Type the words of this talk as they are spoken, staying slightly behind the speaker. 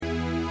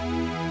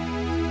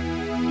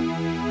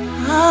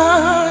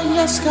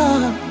yes,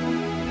 God.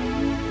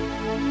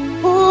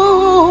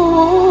 Oh,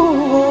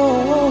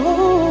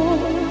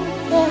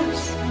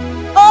 yes.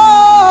 Oh,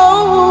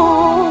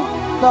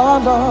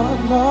 Lord,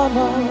 Lord, Lord,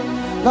 Lord,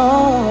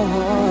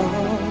 Lord.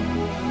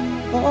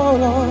 Oh,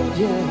 Lord,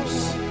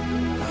 yes.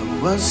 I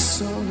was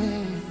so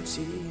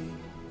empty.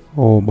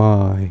 Oh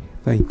my,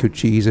 thank you,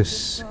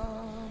 Jesus.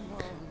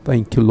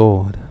 Thank you,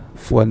 Lord,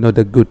 for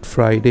another Good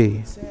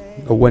Friday,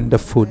 a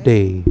wonderful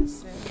day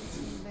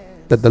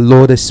that the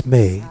Lord has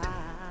made,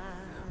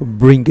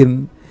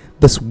 bringing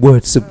these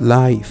words of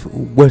life,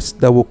 words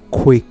that will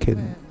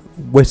quicken,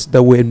 words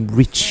that will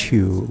enrich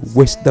you,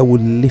 words that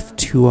will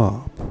lift you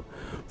up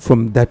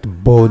from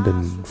that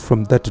burden,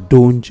 from that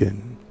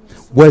dungeon,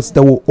 words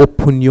that will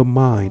open your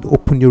mind,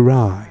 open your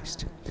eyes,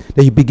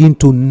 that you begin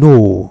to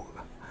know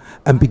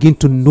and begin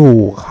to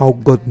know how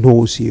God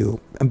knows you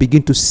and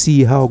begin to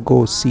see how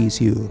God sees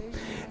you.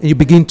 And you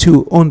begin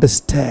to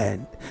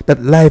understand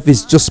that life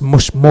is just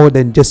much more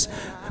than just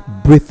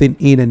breathing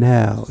in and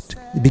out.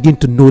 You begin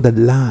to know that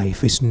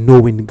life is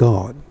knowing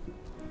God.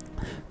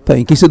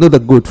 Thank you. It's another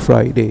Good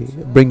Friday,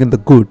 bringing the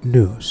good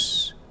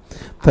news.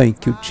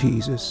 Thank you,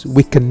 Jesus.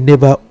 We can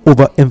never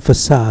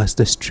overemphasize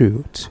this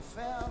truth.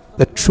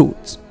 The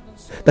truth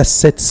that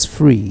sets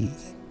free.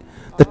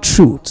 The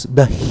truth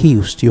that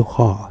heals your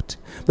heart.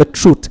 The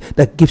truth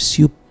that gives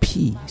you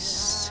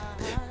peace.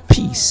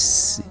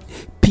 Peace.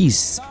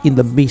 Peace in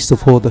the midst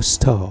of all the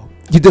storm.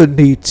 You don't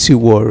need to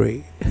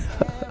worry.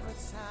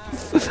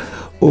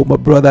 Oh, my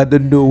brother, I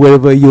don't know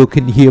wherever you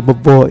can hear my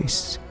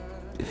voice.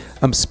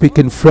 I'm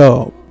speaking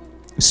from,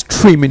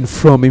 streaming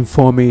from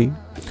Informe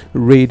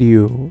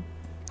Radio.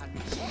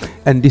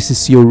 And this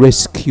is your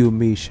rescue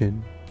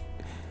mission.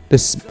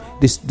 This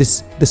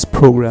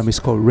program is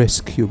called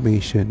Rescue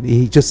Mission.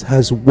 It just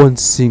has one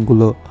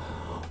singular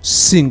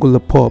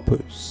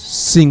purpose,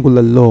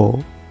 singular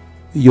law,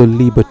 your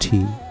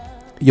liberty,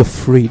 your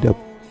freedom,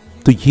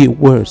 to hear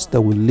words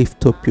that will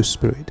lift up your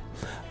spirit.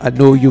 I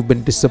know you've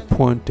been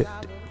disappointed.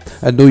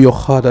 I know your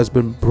heart has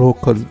been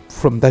broken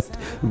from that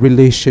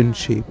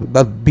relationship,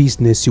 that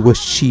business you were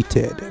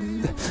cheated.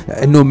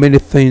 I know many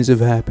things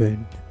have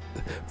happened,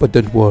 but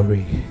don't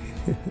worry.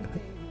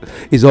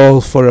 It's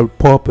all for a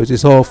purpose.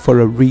 It's all for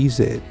a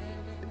reason.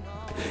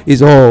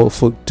 It's all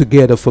for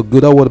together for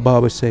good. That's what the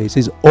Bible says.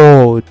 It's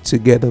all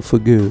together for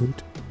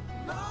good.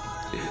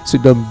 So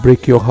don't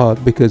break your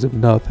heart because of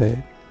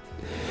nothing.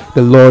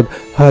 The Lord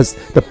has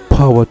the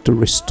power to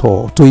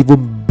restore, to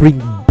even bring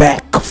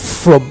back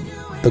from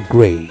the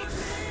grave.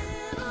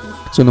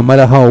 So no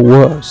matter how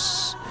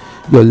worse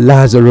your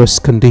Lazarus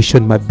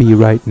condition might be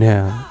right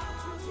now,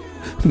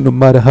 no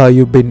matter how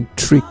you've been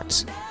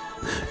tricked,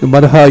 no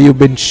matter how you've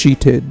been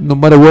cheated, no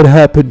matter what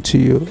happened to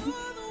you,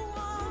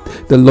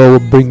 the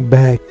Lord will bring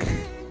back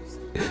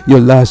your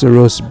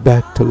Lazarus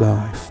back to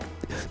life.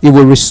 He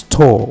will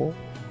restore.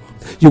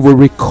 You will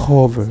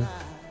recover.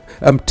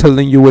 I'm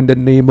telling you in the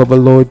name of the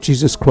Lord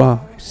Jesus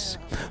Christ.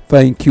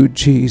 Thank you,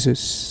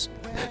 Jesus.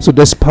 So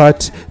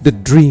despite the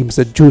dreams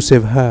that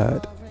Joseph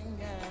had,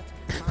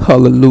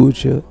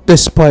 hallelujah,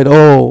 despite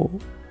all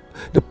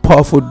the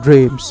powerful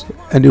dreams,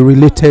 and he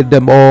related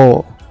them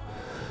all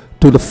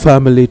to the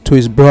family, to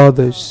his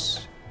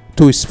brothers,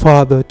 to his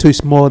father, to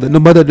his mother, no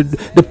matter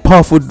the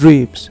powerful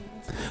dreams.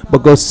 But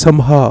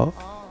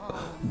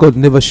God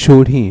never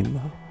showed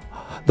him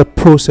the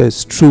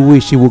process through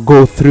which he will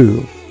go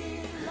through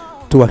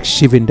to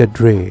achieving the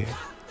dream.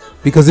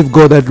 Because if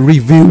God had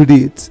revealed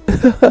it,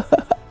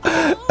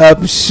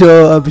 I'm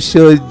sure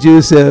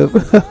Joseph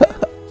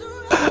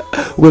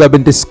would have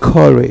been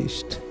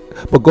discouraged.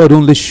 But God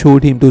only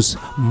showed him those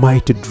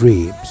mighty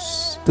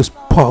dreams, those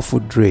powerful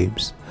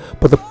dreams.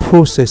 But the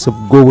process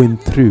of going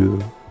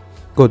through,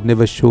 God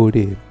never showed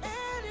him.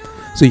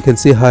 So you can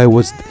see how he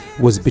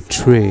was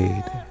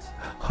betrayed.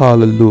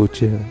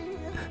 Hallelujah.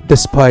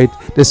 Despite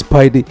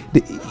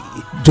the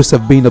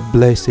Joseph being a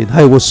blessing,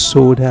 how he was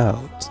sold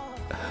out.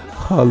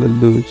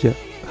 Hallelujah.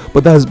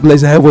 But that's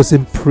blessing. I was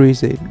in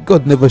prison.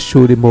 God never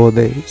showed him all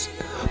this.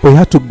 But he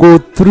had to go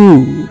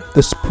through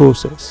this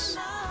process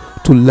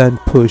to learn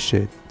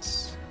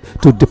patience,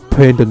 to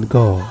depend on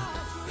God.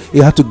 He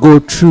had to go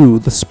through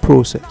this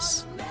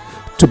process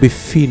to be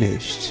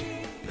finished.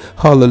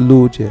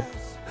 Hallelujah.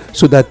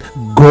 So that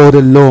God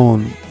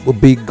alone will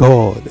be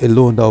God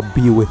alone that will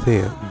be with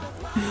him.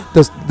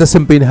 That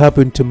same thing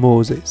happened to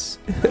Moses.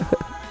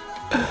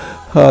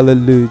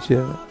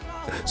 Hallelujah.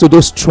 So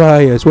those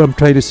trials, what I'm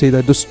trying to say,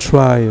 that those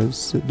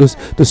trials,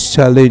 those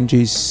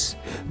challenges,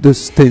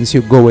 those things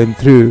you're going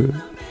through,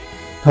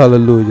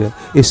 hallelujah,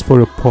 is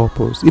for a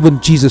purpose. Even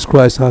Jesus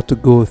Christ had to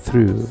go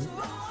through.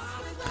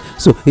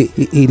 So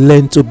he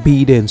learned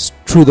obedience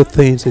through the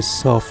things he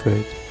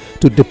suffered,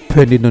 to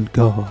depending on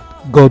God.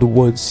 God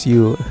wants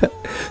you.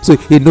 So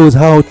he knows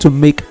how to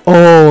make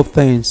all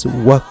things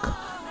work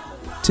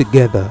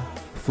together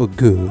for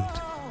good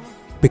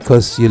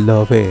because you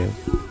love him.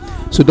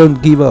 So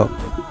don't give up.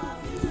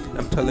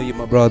 I'm telling you,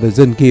 my brothers,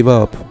 don't give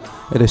up.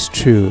 It is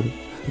true.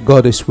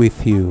 God is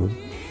with you.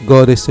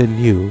 God is in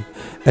you.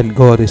 And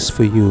God is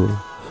for you.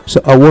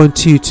 So I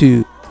want you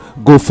to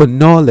go for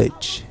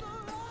knowledge.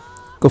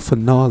 lack of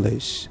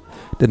knowledge,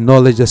 the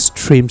knowledge that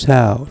streams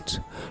out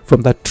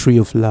from that tree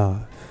of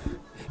life,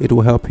 it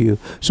will help you.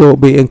 So I'll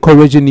be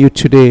encouraging you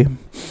today.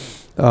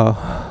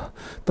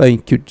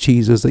 Thank you,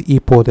 Jesus, the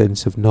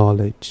importance of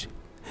knowledge.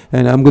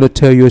 And I'm going to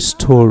tell you a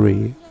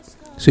story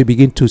so you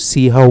begin to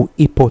see how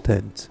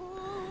important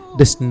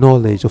this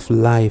knowledge of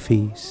life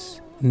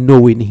is.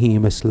 Knowing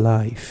Him as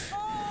life.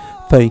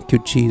 Thank you,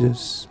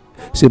 Jesus.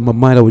 See, in my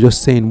mind, I was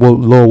just saying, well,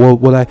 Lord, what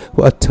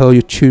will I tell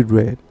your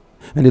children?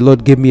 And the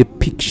Lord gave me a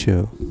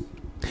picture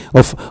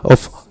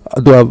of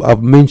though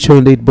I've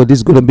mentioned it, but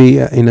it's going to be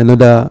in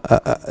another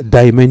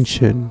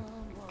dimension.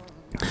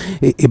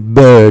 A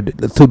bird,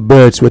 the two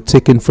birds were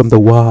taken from the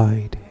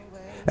wild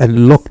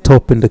and locked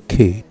up in the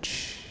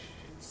cage.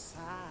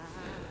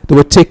 They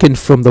were taken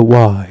from the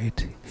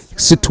wild.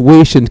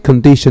 Situation,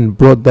 condition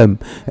brought them,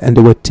 and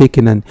they were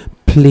taken and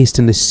placed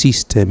in the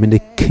system, in the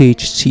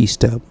cage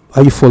system.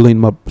 Are you following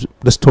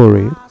the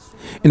story?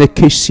 In a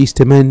cage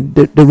system, and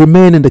they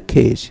remain in the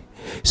cage.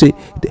 See,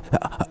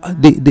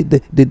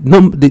 the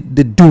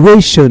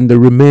duration they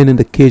remain in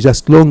the cage,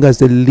 as long as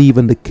they live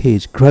in the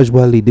cage,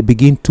 gradually they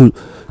begin to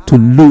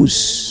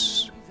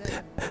lose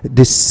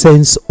the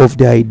sense of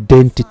their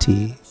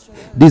identity.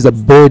 This is a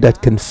bird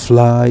that can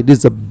fly. This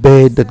is a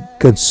bird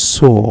that can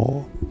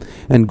soar.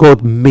 And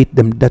God made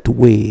them that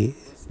way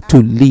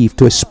to live,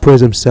 to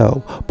express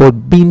Himself.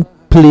 But being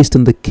placed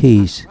in the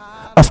cage,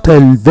 after a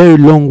very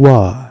long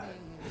while,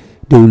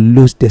 they will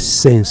lose their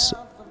sense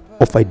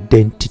of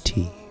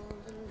identity.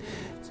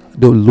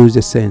 They will lose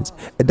their sense.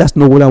 And that's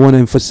not what I want to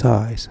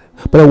emphasize.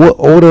 But I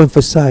want to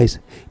emphasize,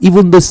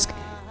 even those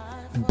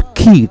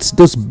kids,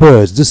 those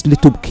birds, those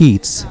little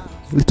kids,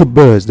 little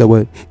birds that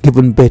were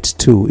given birth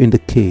to in the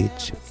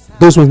cage,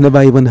 those ones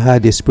never even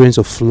had the experience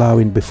of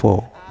flying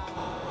before.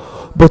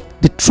 But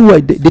the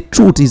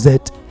truth is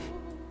that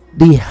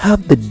they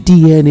have the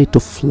DNA to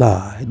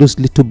fly, those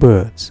little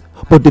birds,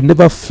 but they've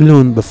never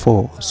flown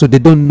before, so they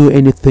don't know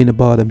anything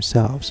about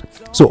themselves.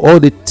 So all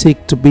they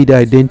take to be their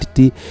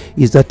identity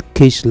is that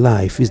caged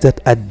life, is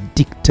that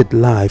addicted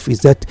life,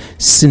 is that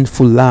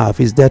sinful life,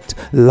 is that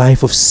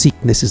life of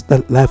sickness, is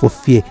that life of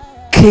fear.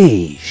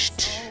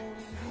 Caged.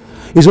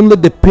 It's only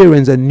the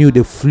parents that knew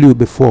they flew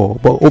before,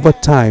 but over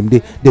time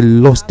they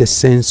lost the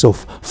sense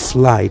of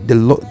flight,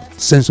 the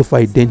sense of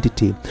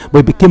identity. But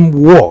it became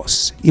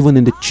worse even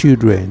in the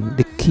children,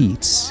 the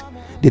kids.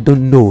 They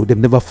don't know, they've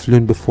never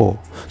flown before.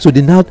 So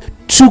they now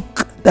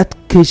took that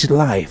caged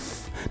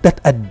life, that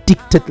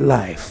addicted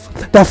life,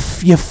 that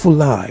fearful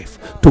life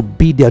to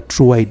be their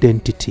true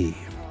identity.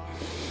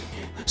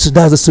 So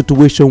that's the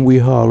situation we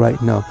are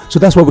right now. So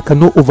that's why we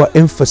cannot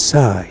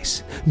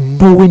overemphasize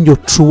knowing your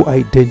true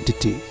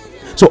identity.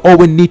 So all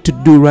we need to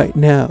do right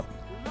now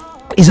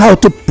is how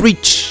to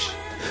preach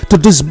to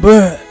these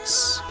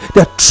birds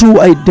their true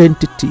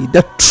identity,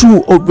 their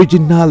true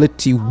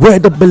originality, where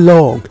they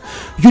belong.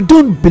 You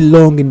don't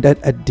belong in that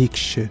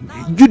addiction.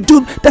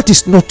 That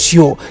is not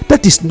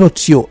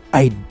your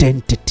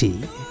identity.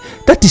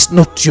 That is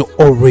not your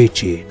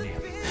origin.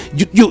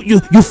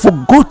 You've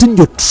forgotten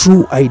your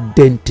true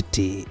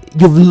identity.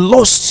 You've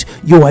lost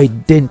your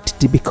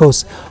identity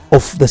because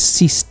of the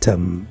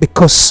system,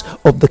 because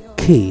of the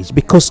cage,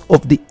 because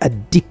of the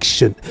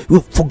addiction.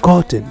 You've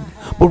forgotten.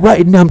 But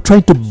right now I'm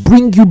trying to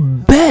bring you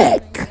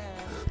back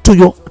to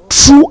your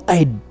true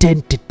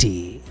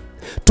identity,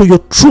 to your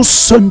true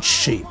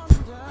sonship,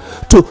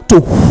 to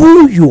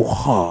who you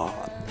are.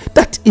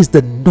 That is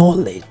the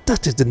knowledge.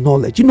 That is the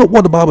knowledge. You know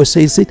what the Bible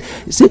says?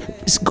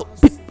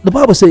 The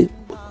Bible says,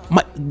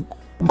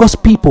 God's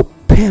people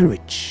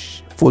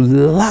perish for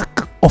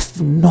lack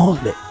of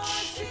knowledge.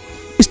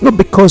 It's not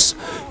because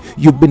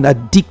you've been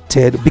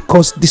addicted,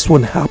 because this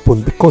one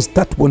happened, because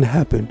that one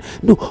happened.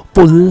 No,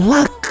 for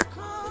lack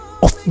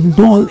of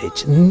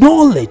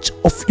knowledge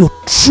of your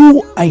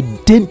true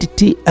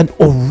identity and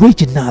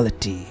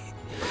originality.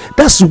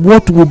 That's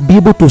what will be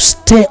able to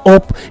stir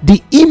up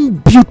the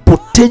inbuilt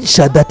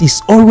potential that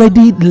is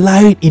already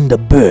lying in the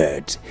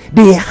bird.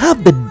 They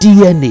have the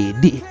DNA,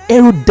 the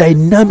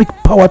aerodynamic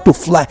power to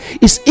fly.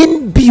 It's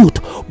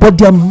inbuilt, but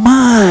their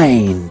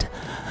mind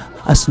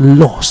has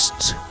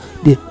lost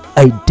the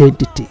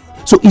identity.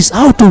 So it's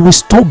how to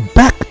restore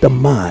back the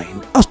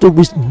mind, how to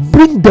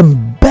bring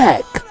them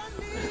back,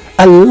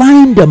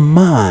 align the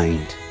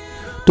mind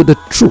to the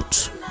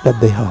truth that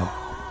they are.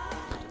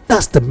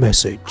 That's the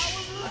message.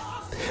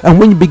 And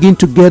when you begin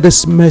to get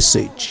this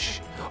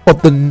message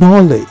of the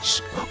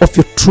knowledge of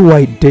your true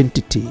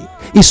identity,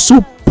 it's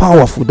so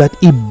powerful that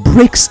it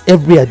breaks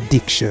every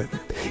addiction.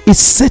 It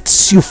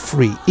sets you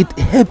free. It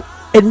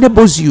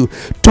enables you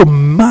to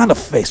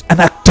manifest and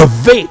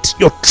activate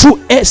your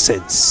true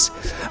essence.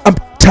 I'm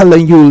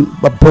telling you,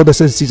 my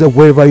brothers and sisters,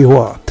 wherever you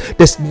are,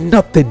 there's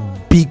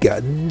nothing bigger.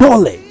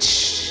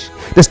 Knowledge.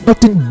 There's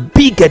nothing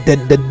bigger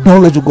than the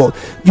knowledge of God.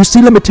 You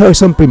see, let me tell you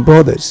something,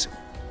 brothers.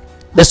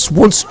 There's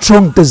one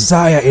strong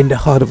desire in the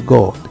heart of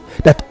God,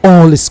 that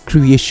all His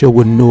creation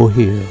will know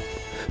Him.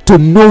 To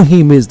know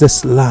Him is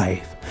this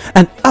life,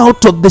 and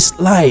out of this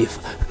life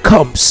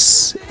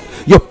comes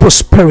your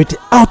prosperity.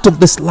 Out of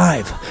this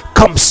life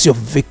comes your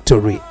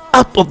victory.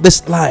 out of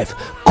this life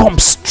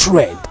comes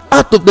strength.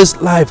 Out of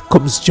this life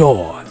comes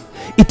joy.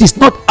 It is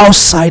not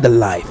outside the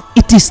life.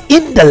 It is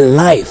in the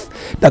life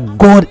that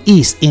God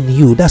is in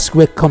you. That's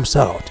where it comes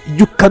out.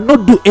 You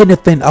cannot do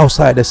anything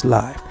outside this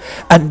life.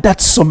 And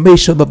that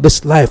summation of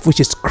this life, which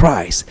is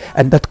Christ,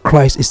 and that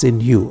Christ is in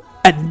you.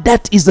 And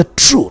that is the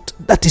truth.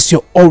 That is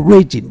your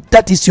origin.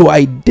 That is your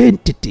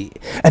identity.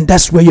 And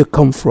that's where you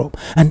come from.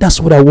 And that's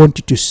what I want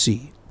you to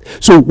see.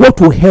 So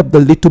what will help the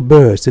little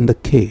birds in the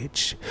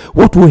cage?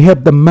 What will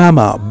help the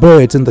mama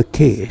birds in the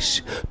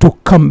cage to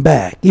come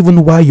back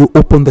even while you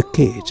open the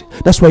cage?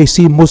 That's why you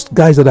see most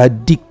guys that are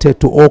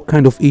addicted to all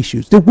kind of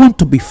issues. They want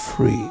to be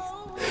free.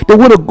 They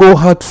want to go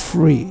out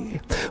free.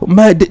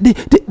 But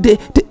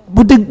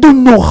they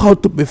don't know how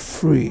to be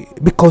free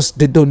because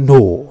they don't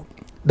know.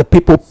 The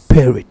people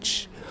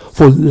perish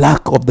for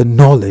lack of the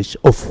knowledge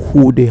of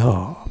who they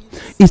are.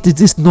 It is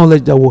this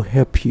knowledge that will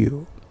help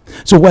you.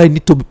 So what I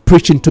need to be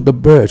preaching to the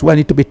birds, what I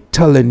need to be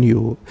telling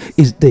you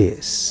is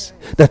this,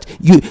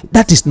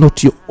 that is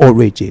not your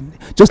origin.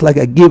 Just like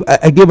I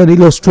gave an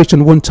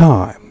illustration one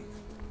time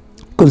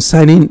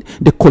concerning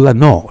the kola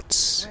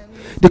nuts.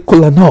 The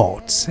kola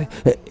nuts.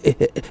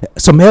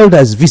 Some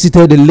elders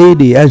visited a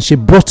lady and she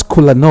brought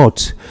kola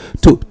nut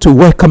to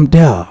welcome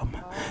them.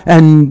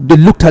 And they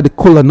looked at the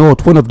kola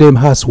nut. One of them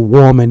has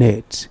worm in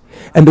it.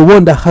 And the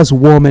one that has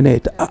worm in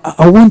it,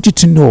 I want you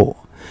to know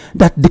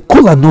that the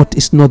kola nut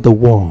is not the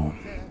worm.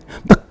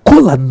 The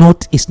kola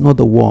nut is not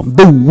the worm.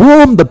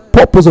 The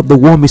purpose of the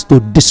worm is to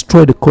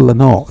destroy the kola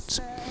nut.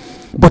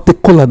 But the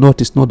kola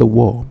nut is not the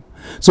worm.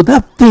 So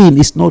that thing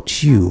is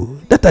not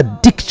you. That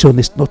addiction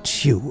is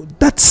not you.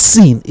 That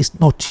sin is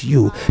not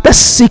you. That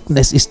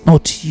sickness is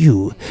not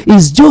you.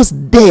 It's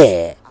just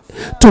there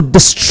to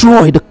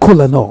destroy the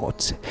kola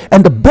nut.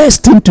 And the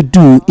best thing to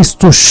do is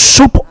to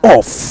chop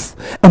off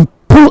and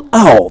pull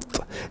out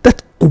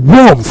that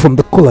worm from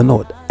the kola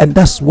nut. And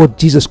that's what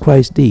Jesus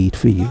Christ did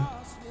for you.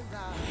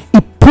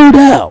 He pulled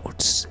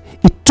out,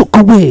 he took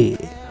away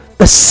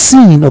the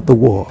sin of the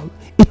world.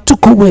 He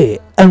took away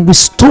and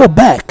restored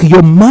back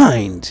your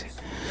mind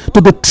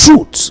to the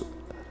truth.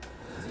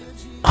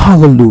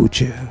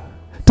 Hallelujah.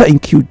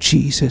 Thank you,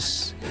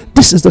 Jesus.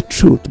 This is the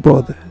truth,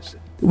 brothers.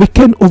 We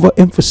can't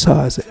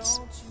overemphasize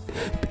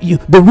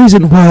it. The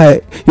reason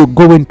why you're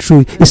going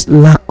through is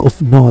lack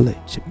of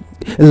knowledge.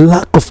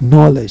 Lack of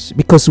knowledge,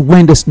 because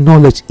when there's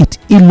knowledge, it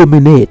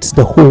illuminates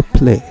the whole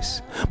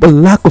place. But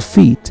lack of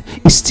it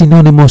is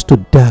synonymous to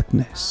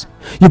darkness.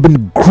 You've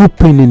been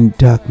groping in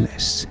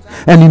darkness,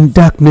 and in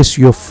darkness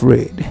you're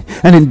afraid,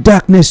 and in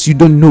darkness you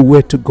don't know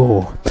where to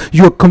go.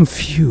 You're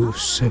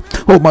confused.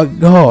 Oh my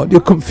God,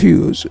 you're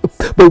confused.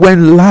 But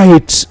when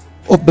light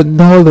of the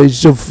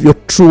knowledge of your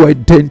true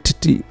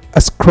identity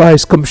as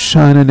Christ comes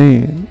shining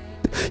in,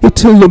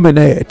 it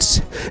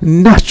illuminates.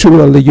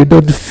 Naturally, you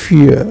don't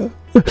fear.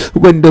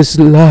 When there's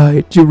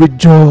light, you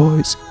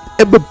rejoice.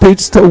 Everything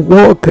starts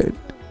walking.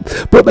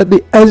 But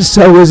the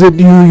answer is in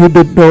you. You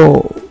don't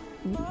know.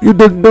 You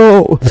don't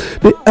know.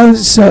 The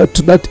answer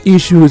to that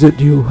issue is in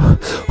you.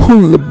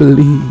 Only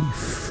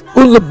believe.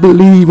 Only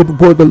believe in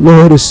what the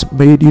Lord has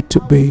made you to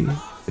be.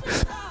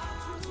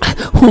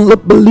 Only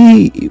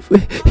believe.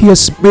 He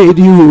has made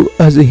you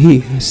as He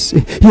is.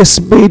 He has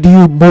made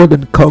you more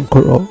than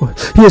conqueror.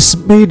 He has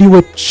made you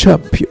a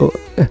champion.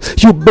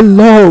 You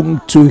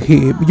belong to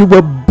Him. You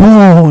were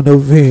born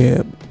of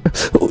Him.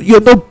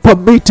 You're not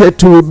permitted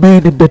to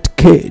remain in that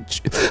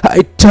cage.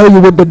 I tell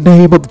you, in the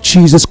name of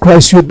Jesus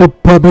Christ, you're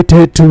not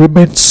permitted to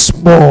remain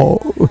small,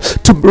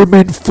 to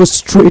remain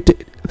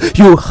frustrated.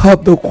 You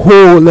have the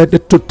whole and the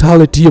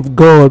totality of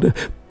God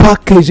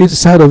packaged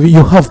inside of you.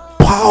 You have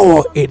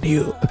power in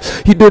you.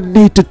 You don't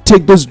need to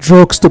take those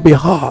drugs to be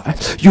high.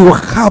 You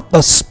have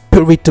the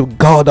Spirit of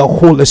God, the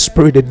Holy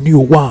Spirit, a new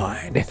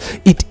wine.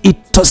 It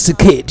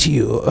intoxicates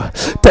you.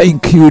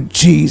 Thank you,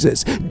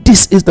 Jesus.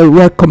 This is the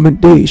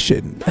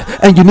recommendation,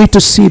 and you need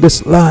to see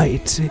this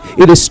light.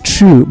 It is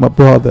true, my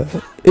brother.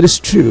 It is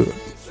true.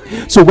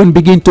 So when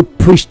begin to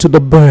preach to the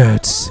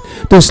birds,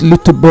 those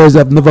little birds that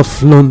have never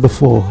flown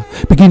before,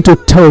 begin to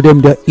tell them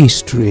their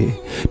history,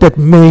 that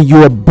man, you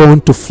are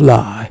born to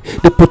fly.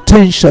 The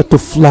potential to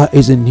fly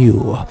is in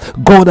you.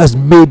 God has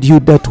made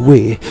you that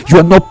way. You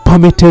are not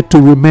permitted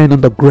to remain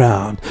on the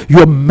ground. You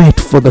are made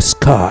for the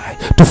sky,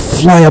 to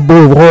fly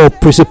above all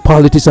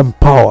principalities and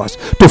powers,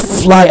 to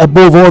fly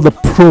above all the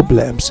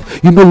problems.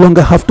 You no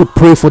longer have to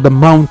pray for the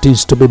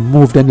mountains to be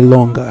moved any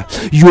longer.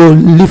 You are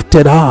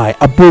lifted high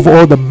above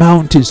all the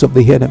mountains of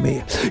the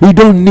enemy. You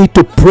don't need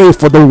to pray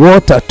for the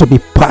water to be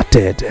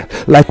parted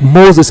like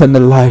Moses and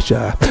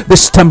Elijah.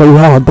 This time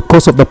around,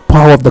 because of the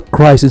power of the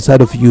Christ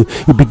inside of you,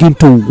 you begin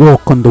to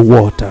walk on the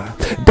water.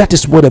 That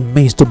is what it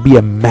means to be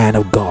a man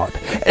of God,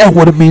 and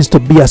what it means to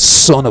be a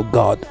son of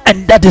God.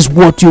 And that is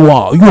what you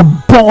are. You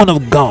are born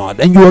of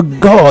God, and you are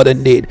God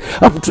indeed.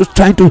 I'm just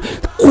trying to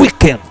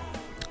quicken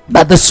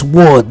that this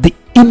word, the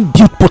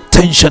inbuilt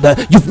potential,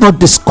 that you've not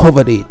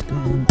discovered it.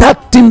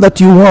 That thing that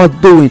you are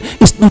doing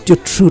is not your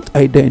truth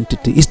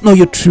identity. It's not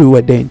your true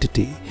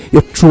identity.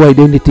 Your true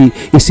identity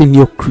is in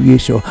your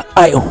creation.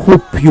 I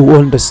hope you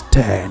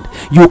understand.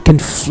 You can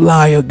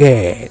fly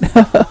again.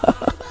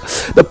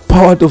 The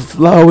power to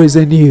fly is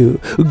in you.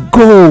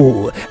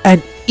 Go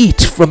and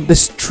eat from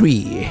this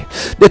tree,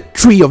 the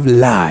tree of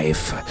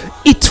life.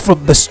 Eat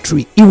from this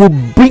tree. It will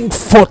bring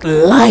forth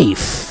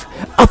life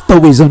after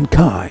his own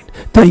kind.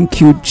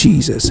 Thank you,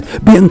 Jesus.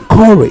 Be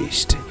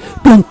encouraged.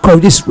 Be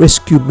encouraged. This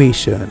rescue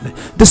mission,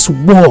 this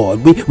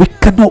word, we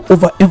cannot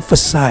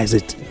overemphasize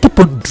it. Keep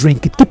on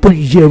drinking, keep on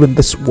hearing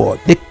this word.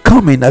 They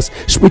come in as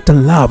sweet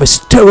and love,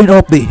 stirring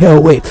up the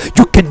airway.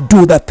 You can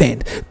do that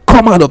thing.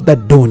 Come out of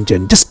that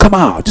dungeon. Just come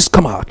out. Just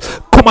come out.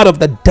 Come out of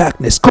the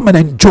darkness. Come and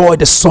enjoy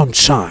the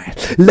sunshine.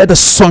 Let the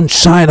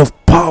sunshine of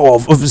power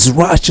of his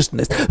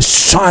righteousness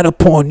shine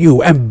upon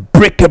you and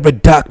break every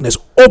darkness.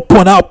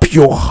 Open up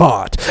your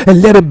heart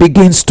and let it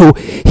begins to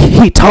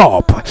heat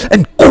up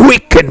and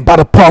quicken by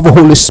the power of the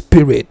Holy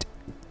Spirit.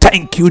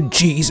 Thank you,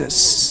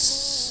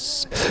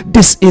 Jesus.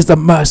 This is the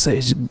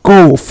message.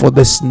 Go for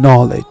this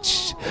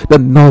knowledge, the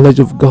knowledge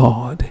of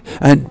God,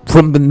 and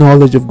from the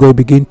knowledge of God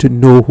begin to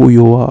know who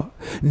you are.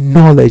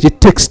 Knowledge, it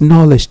takes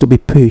knowledge to be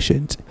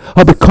patient.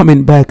 I'll be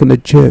coming back on a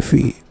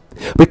Jeffy.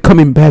 We're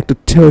coming back to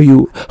tell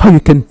you how you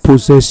can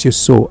possess your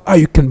soul, how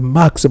you can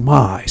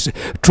maximize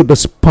through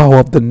this power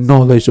of the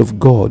knowledge of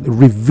God,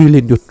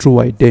 revealing your true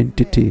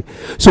identity.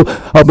 So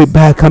I'll be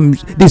back.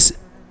 This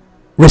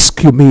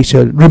rescue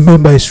mission,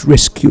 remember his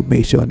rescue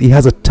mission. He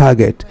has a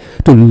target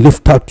to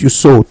lift out your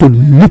soul, to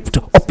lift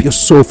up your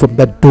soul from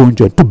that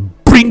dungeon, to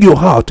bring you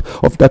out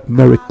of that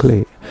merry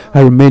clay.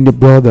 I remain your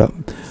brother,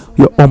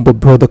 your humble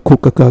brother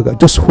Kukakaga.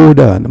 Just hold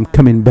on, I'm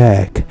coming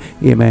back.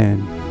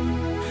 Amen.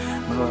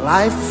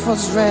 Life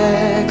was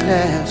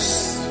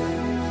reckless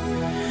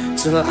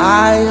till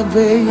I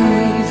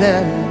obeyed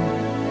them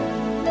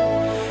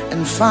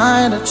and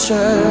find a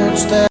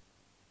church that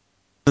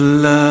the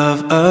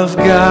love of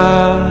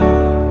God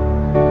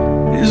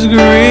is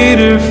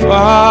greater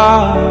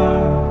far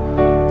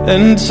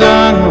than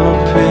tongue or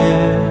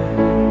pen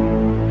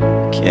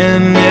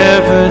can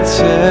never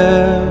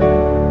tell.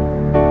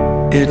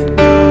 It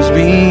goes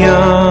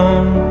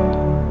beyond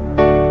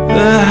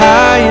the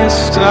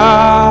highest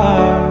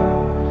star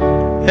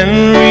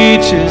and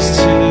reaches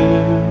to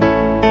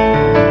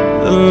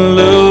the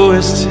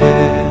lowest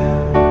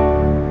hell.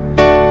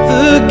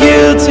 The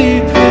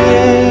guilty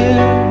pair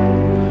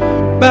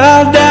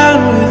bow down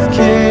with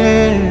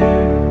care.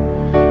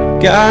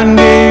 God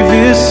gave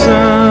his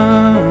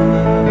son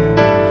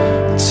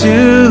to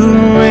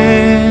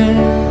win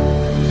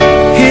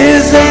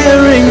his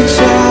erring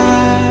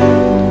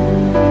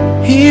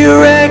child. He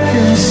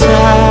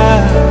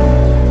reconciled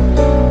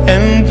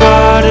and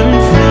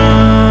pardoned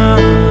from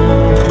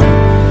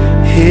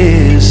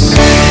his sin.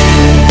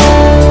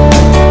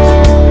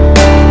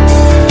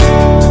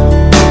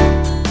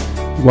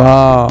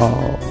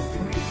 Wow,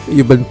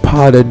 you've been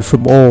pardoned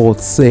from all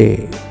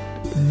sin.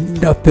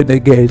 Nothing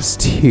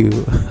against you.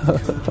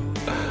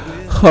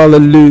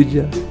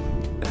 Hallelujah.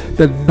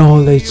 The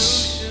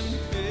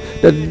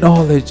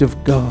knowledge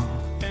of God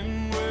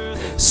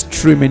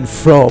streaming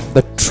from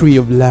the tree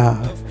of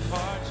life.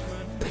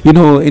 You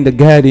know, in the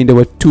garden there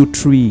were two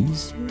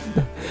trees.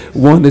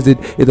 One is a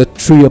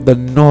tree of the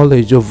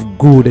knowledge of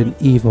good and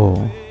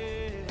evil,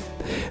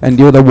 and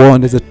the other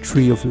one is a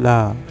tree of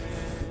life.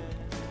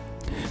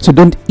 So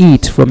don't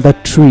eat from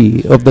that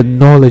tree of the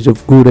knowledge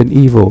of good and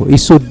evil.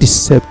 It's so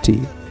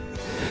deceptive.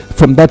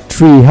 From that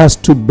tree has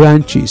two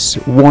branches.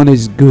 One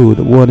is good,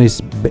 one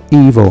is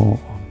evil.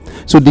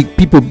 So the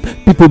people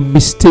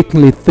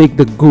mistakenly think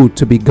the good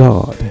to be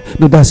God.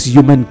 No, that's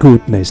human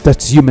goodness,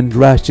 that's human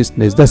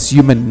righteousness, that's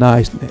human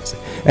niceness.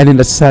 And in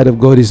the sight of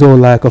God is all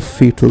like a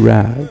filthy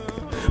rag.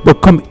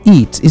 But come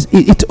eat.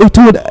 It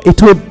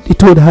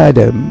told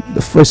Adam,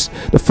 the first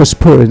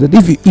person, that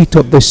if you eat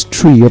of this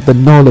tree of the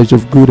knowledge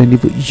of good and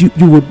evil,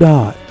 you will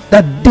die.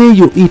 That day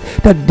you eat,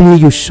 that day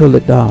you shall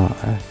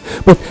die.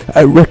 But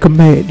I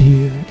recommend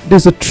you,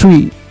 there's a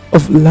tree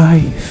of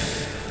life.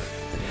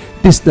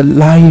 This is the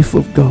life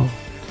of God.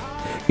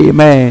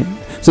 Amen.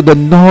 So the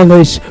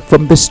knowledge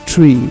from this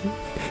tree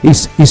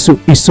is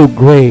so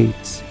great.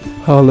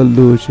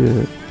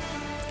 Hallelujah.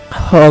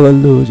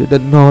 Hallelujah. The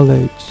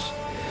knowledge.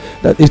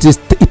 That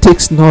it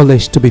takes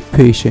knowledge to be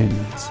patient.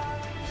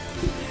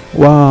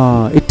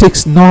 Wow. It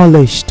takes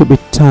knowledge to be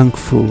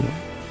thankful.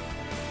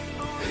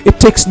 It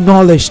takes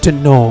knowledge to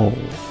know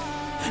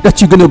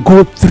that you're going to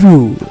go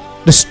through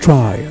this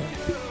trial.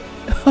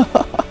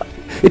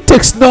 It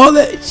takes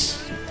knowledge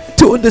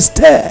to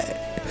understand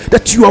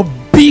that you are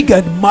bigger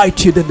and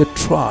mightier than the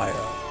trial.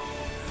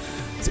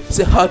 It's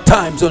hard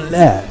times don't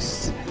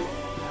last.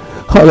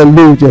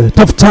 Hallelujah.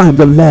 Tough times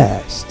don't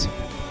last.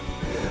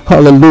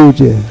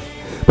 Hallelujah.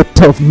 But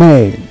tough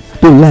men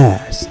don't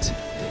last.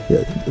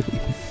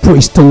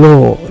 Praise the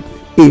Lord.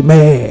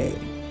 Amen.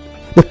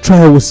 The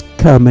trials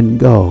come and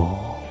go.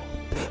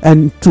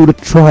 And through the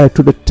trial,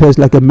 through the test,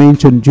 like I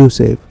mentioned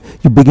Joseph,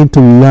 you begin to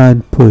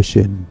learn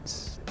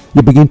patience.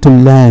 You begin to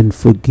learn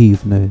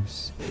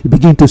forgiveness. You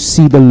begin to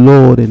see the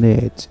Lord in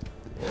it.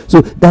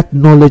 So that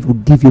knowledge will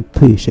give you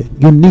patience.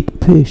 You need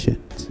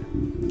patience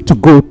to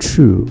go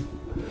through,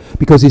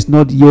 because it's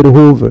not yet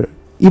over.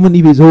 Even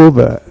if it's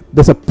over,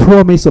 there's a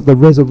promise of the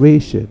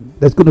resurrection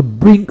that's going to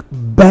bring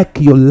back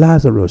your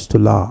Lazarus to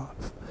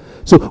life.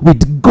 So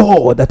with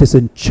God that is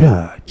in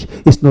charge,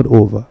 it's not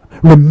over.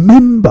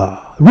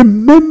 Remember. You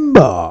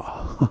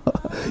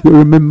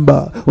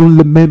remember.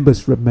 Only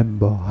members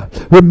remember.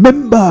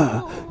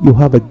 Remember, you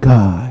have a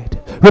guide.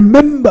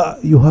 Remember,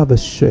 you have a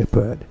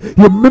shepherd.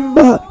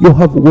 Remember, you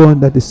have one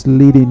that is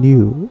leading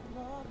you,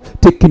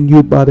 taking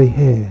you by the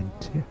hand.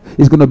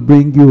 It's going to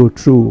bring you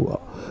through.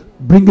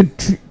 Bring you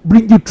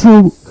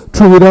through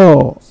it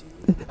all.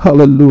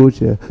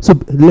 Hallelujah. So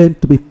learn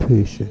to be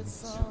patient.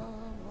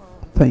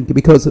 Thank you.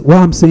 Because why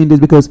I'm saying this,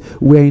 because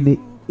we're in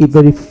a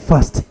very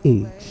fast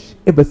age.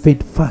 Everything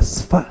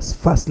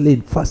fast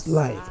lane, fast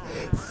life.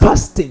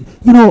 Fasting.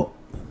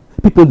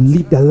 People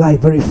live their life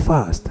very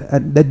fast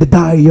and they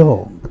die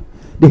young.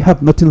 They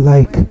have nothing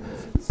like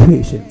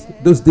patience.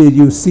 Those days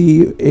you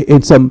see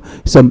in some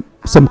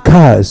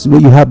cars where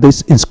you have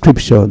this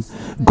inscription,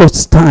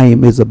 God's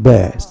time is the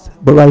best.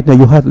 But right now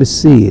you hardly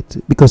see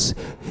it because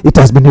it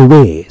has been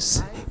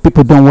erased.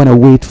 People don't want to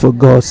wait for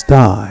God's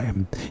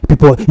time.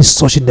 People is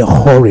such in a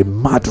hurry,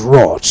 mad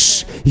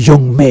rush.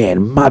 Young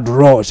men, mad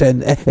rush,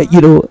 and they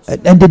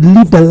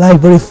live their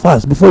life very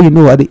fast. Before you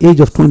know, at the age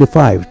of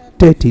 25,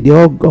 30, they're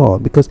all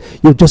gone because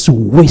you're just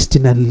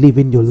wasting and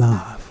living your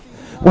life.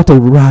 What a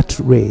rat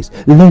race.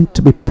 Learn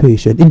to be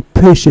patient. In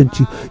patience,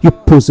 you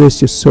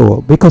possess your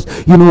soul. Because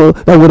that's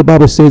what the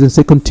Bible says in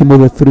 2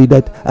 Timothy 3,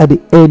 that at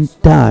the end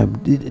time,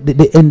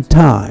 the end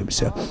times,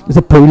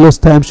 the perilous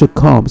time shall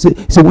come. So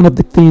one of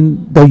the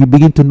things that you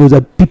begin to know is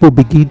that people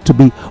begin to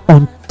be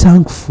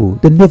unthankful.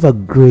 They're never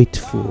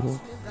grateful.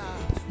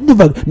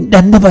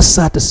 They're never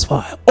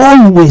satisfied.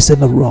 Always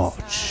in a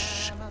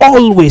rush.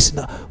 Always in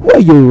a... Where are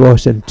you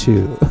rushing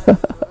to?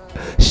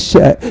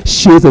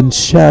 Shades and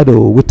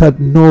shadow without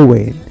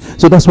knowing.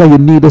 So that's why you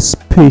need this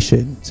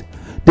patience,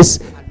 this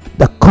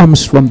that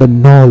comes from the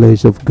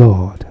knowledge of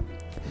God.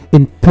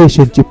 In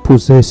patience you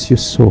possess your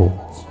soul.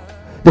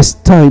 There's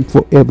time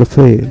for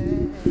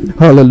everything.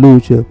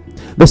 Hallelujah.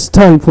 There's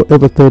time for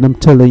everything. I'm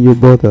telling you,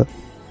 brother.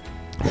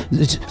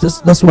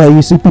 That's why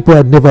you see people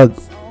are never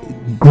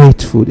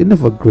grateful. They're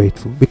never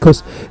grateful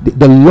because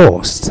the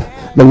lost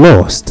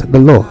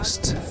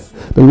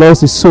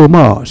is so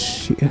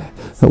much.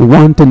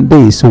 Wanting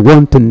this,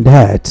 wanting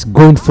that,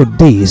 going for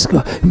this,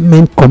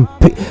 men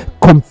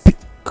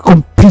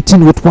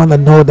competing with one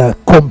another,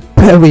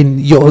 comparing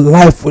your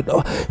life with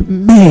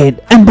men,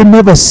 and they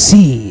never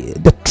see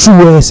the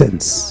true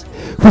essence,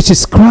 which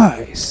is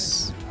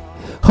Christ.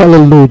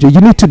 Hallelujah.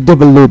 You need to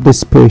develop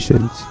this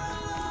patience.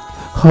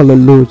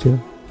 Hallelujah.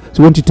 So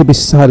I want you to be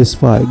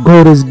satisfied.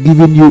 God has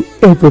given you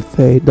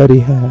everything that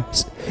He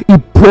has. He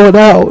poured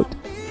out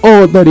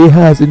all that He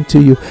has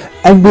into you,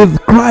 and with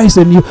Christ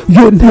in you,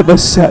 you're never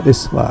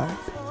satisfied.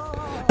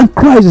 And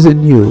Christ is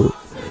in you.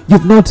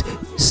 You've not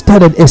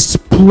started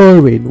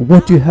exploring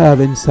what you have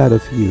inside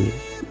of you.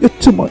 You're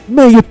too much,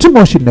 man. You're too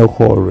much in a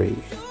hurry.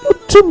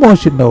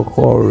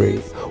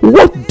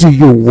 What do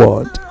you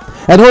want?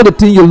 And all the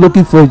thing you're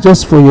looking for is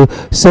just for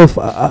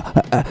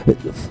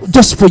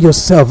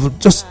yourself,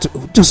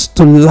 just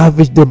to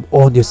lavish them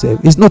on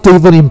yourself. It's not to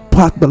even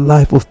impact the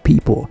life of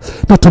people,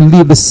 not to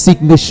leave the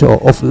signature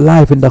of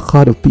life in the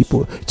heart of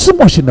people. So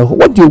much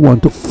what do you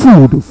want?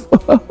 Food.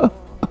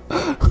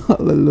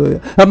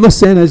 Hallelujah. I'm not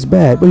saying it's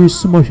bad, but you're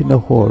so much in a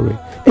hurry.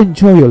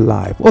 Enjoy your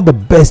life. All the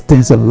best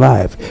things in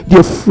life,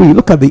 they're free.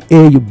 Look at the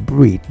air you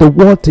breathe, the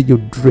water you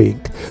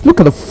drink. Look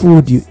at the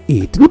food you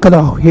eat. Look at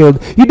how healthy.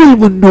 You don't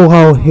even know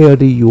how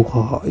healthy you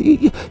are.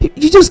 You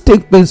just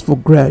take things for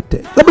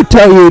granted. Let me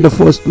tell you in the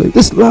first place,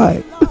 this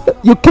life,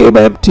 you came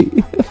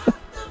empty.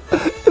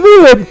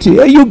 You're empty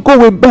and you're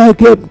going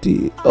back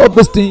empty.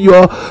 Obviously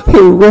you're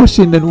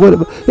rushing and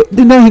whatever.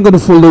 They're not even going to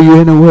follow you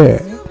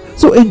anywhere.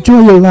 So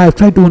enjoy your life.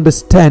 Try to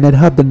understand and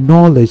have the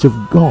knowledge of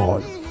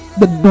God.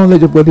 The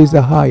knowledge of God is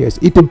the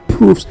highest. It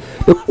improves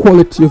the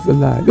quality of your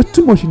life. You're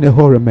too much in a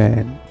hurry,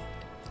 man.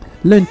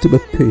 Learn to be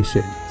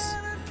patient.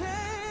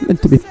 Learn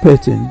to be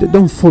patient.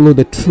 Don't follow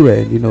the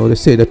trend. They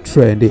say the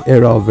trend, the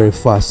era of very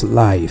fast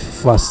life,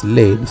 fast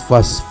lane,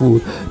 fast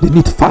food. They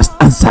need fast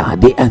answer.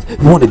 They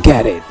want to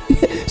get it.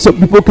 Some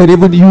people can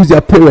even use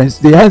their parents.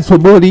 They ask for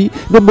money.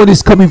 No money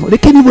is coming for. They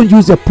can't even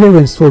use their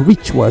parents for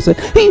rituals.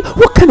 Hey,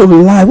 what kind of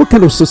life? What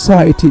kind of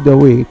society the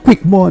way?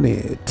 Quick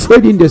money,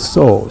 trading their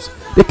souls.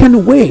 They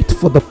can wait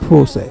for the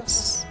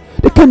process.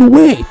 They can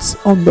wait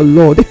on the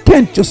Lord. They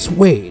can't just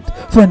wait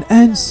for an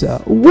answer.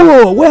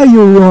 Whoa, where are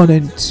you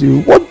running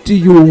to? What do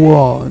you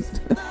want?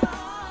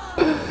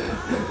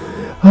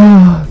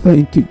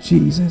 Thank you,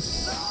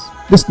 Jesus.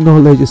 This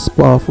knowledge is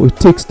powerful. It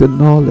takes the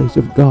knowledge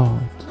of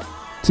God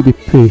to be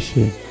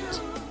patient,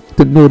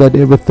 to know that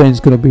everything's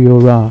going to be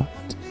alright.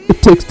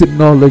 It takes the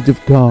knowledge of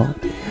God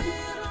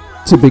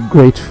to be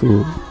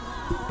grateful.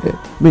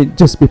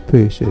 Just be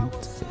patient.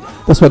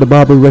 That's why the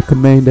Bible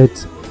recommended,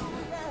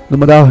 no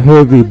matter how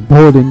heavy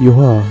burden you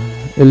are,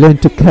 learn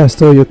to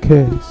cast all your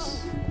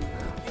cares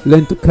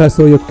Learn to cast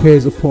all your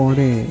cares upon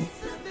Him,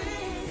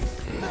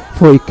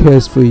 for He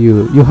cares for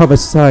you. You have a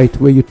site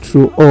where you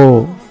throw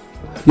all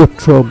your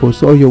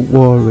troubles, all your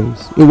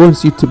worries. He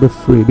wants you to be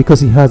free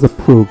because He has a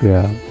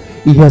program.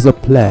 He has a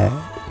plan.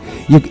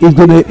 He's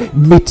going to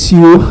meet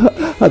you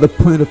at the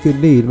point of your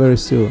need very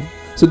soon.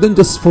 So don't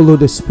just follow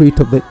the spirit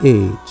of the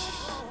age.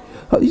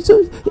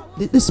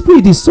 The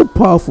spirit is so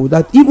powerful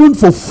that even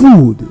for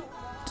food,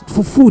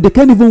 they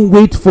can't even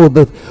wait for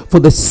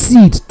the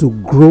seed to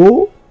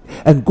grow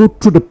and go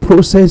through the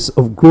process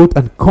of growth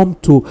and come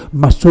to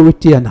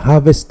maturity and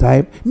harvest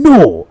time.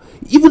 No,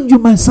 even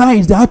human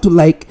science, they have to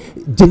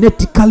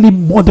genetically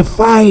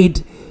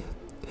modified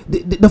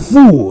the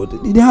food.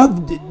 They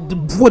have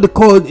what they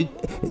call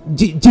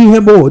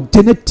GMO,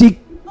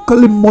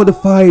 genetically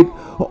modified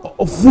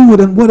food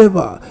and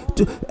whatever.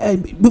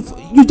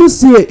 You just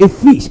say a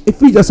fish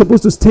is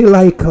supposed to stay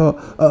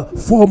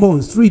 4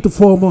 months, 3 to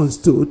 4 months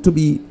to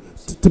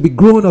be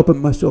grown up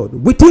and matured.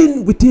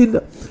 Within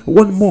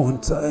 1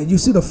 month, you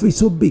see the fish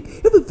so big.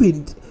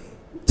 Everything,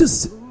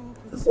 just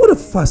what a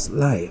fast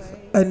life.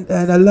 And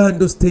I learned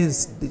those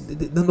things,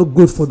 they're not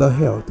good for the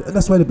health, and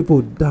that's why the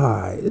people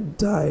die. They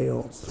die.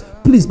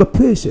 Please be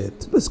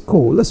patient. Let's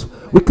go.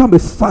 We can't be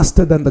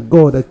faster than the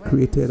God that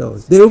created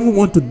us. They even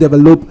want to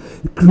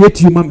create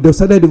human. They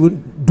started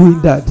even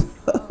doing that,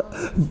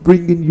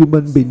 bringing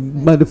human being,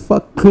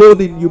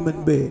 cloning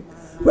human being.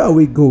 Where are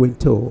we going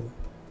to?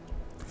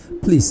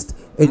 Please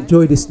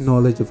enjoy this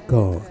knowledge of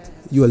God.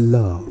 You are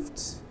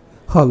loved.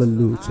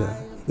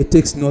 Hallelujah. It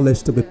takes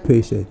knowledge to be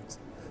patient.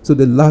 So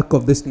the lack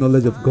of this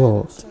knowledge of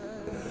God.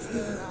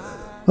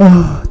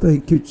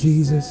 Thank you,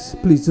 Jesus.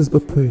 Please just be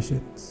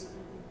patient.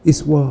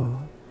 It's word.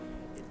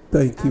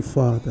 Thank you,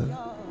 Father.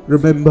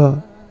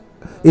 Remember,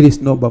 it is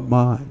not by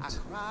might.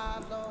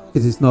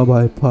 It is not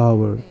by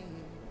power.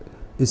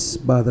 It's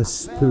by the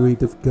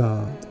Spirit of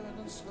God.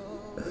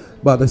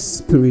 By the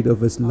Spirit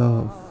of His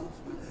love.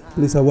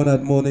 Please, I want to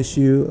admonish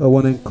you. I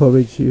want to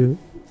encourage you.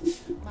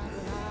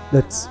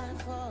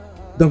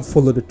 Don't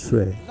follow the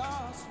trend.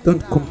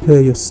 Don't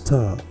compare your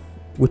star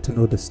with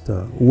another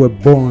star. We're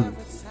born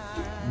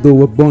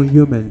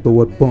human, but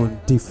we're born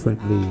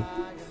differently.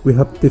 We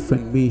have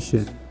different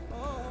mission,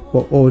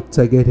 but all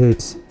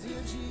targeted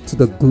to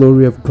the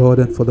glory of God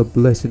and for the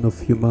blessing of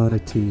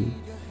humanity.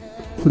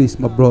 Please,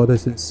 my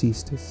brothers and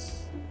sisters,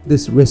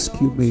 this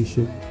rescue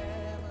mission,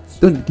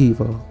 don't give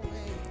up.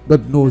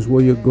 God knows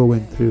what you're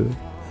going through,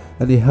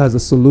 and He has a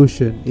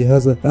solution. He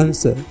has an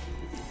answer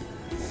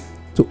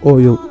to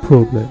all your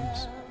problems.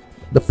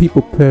 The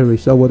people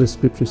perish, that's what the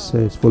scripture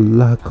says, for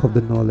lack of the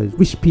knowledge.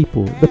 Which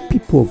people? The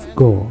people of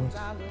God.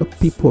 The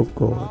people of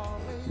God.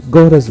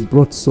 God has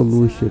brought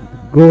solution.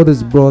 God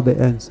has brought the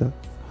answer,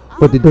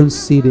 but they don't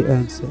see the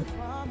answer.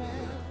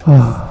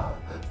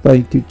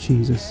 Thank you,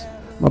 Jesus.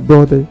 My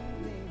brother,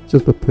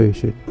 just be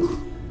patient.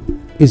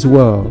 It's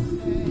well.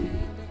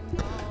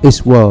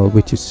 It's well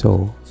with your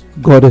soul.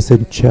 God is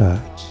in charge,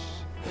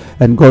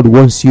 and God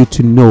wants you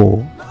to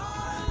know,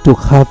 to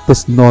have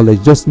this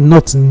knowledge, just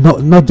not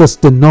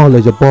just the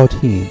knowledge about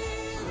Him,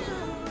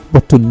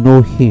 but to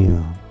know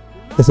Him.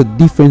 There's a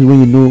difference when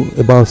you know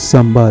about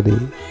somebody,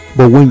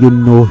 but when you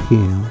know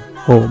Him,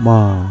 oh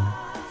my,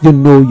 you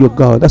know your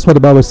God. That's what the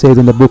Bible says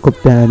in the book of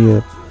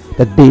Daniel,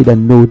 that they that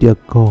know their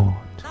God.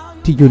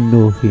 Do you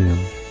know Him?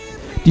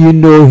 Do you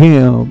know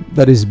Him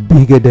that is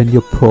bigger than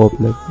your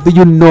problem? Do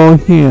you know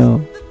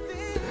Him?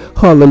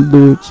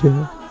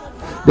 Hallelujah.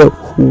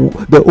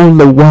 The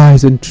only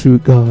wise and true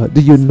God.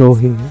 Do you know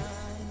Him?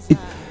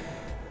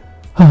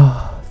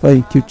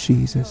 Thank you,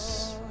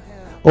 Jesus.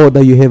 All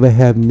that you ever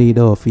have need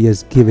of, He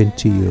has given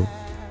to you.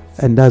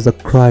 And that's a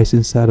Christ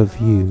inside of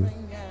you.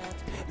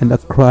 And the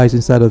Christ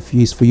inside of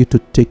you is for you to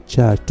take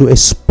charge, to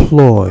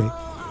exploit.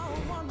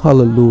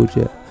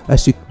 Hallelujah.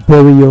 As you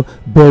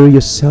bury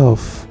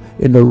yourself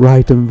in the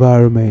right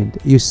environment,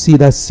 you see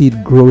that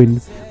seed growing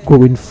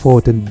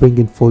forth and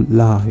bringing forth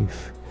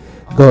life.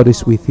 God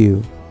is with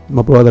you.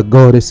 My brother,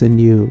 God is in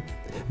you.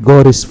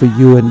 God is for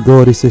you and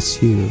God is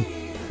as you.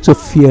 So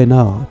fear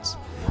not,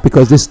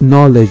 because this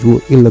knowledge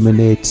will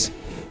illuminate.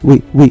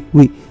 We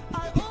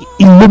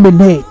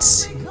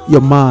illuminates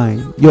your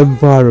mind, your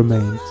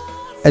environment,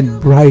 and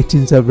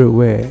brightens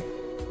everywhere.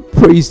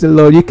 Praise the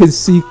Lord. You can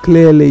see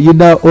clearly. You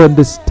now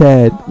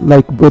understand,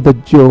 like Brother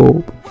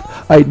Job.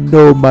 I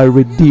know my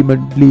Redeemer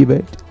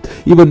liveth.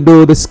 Even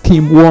though the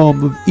scheme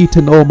worm have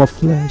eaten all my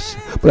flesh,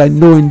 but I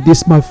know in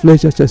this my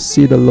flesh I shall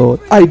see the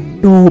Lord. I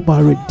know my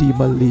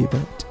Redeemer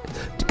liveth.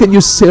 Can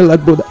you say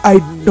like, brother? I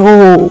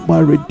know my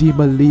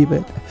Redeemer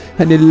liveth,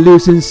 and He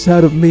lives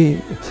inside of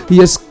me. He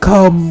has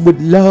come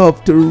with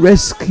love to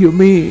rescue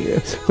me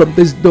from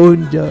this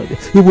danger.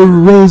 He will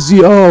raise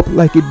you up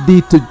like He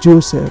did to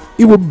Joseph.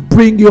 He will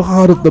bring you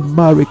out of the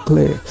miry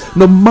clay.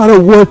 No matter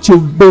what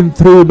you've been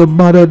through, no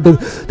matter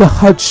the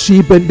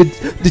hardship and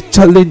the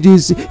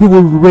challenges, He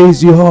will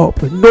raise you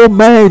up. No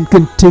man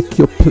can take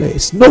your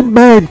place. No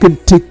man can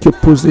take your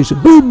position.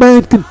 No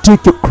man can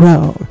take your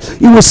crown.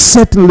 He will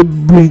certainly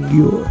bring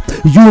you.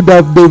 You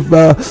that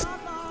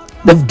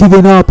they've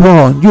given up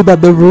on, you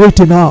that they've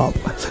written off,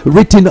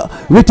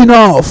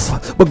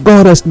 but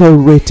God has not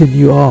written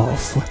you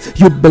off.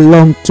 You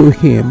belong to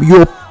Him.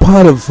 You're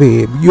part of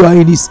Him. You are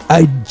in His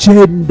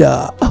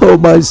agenda. Oh,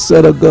 my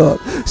son of God.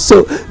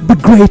 So be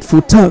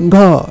grateful. Thank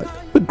God.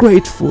 Be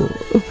grateful.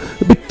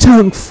 Be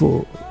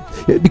thankful,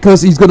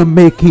 because He's going to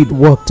make it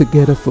work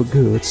together for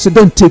good. So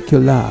don't take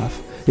your life.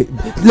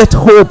 Let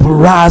hope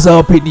rise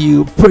up in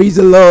you. Praise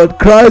the Lord.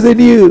 Christ in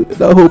you,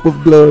 the hope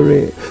of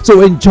glory.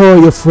 So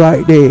enjoy your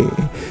Friday.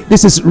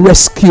 This is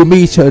Rescue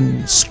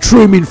Mission,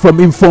 streaming from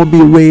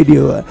Informe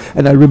Radio,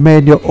 and I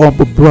remain your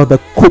humble brother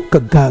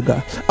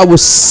Kukagaga. I will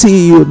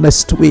see you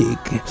next week,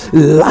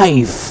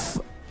 live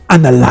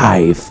and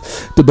alive,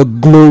 to the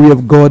glory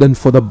of God and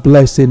for the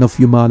blessing of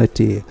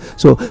humanity.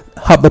 So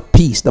have the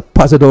peace that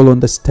passes all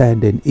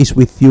understanding is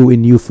with you,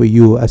 in you, for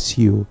you, as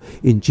you,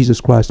 in Jesus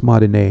Christ's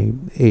mighty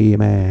name.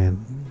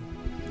 Amen.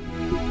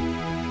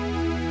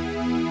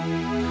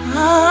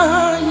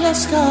 Ah,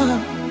 yes,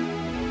 God.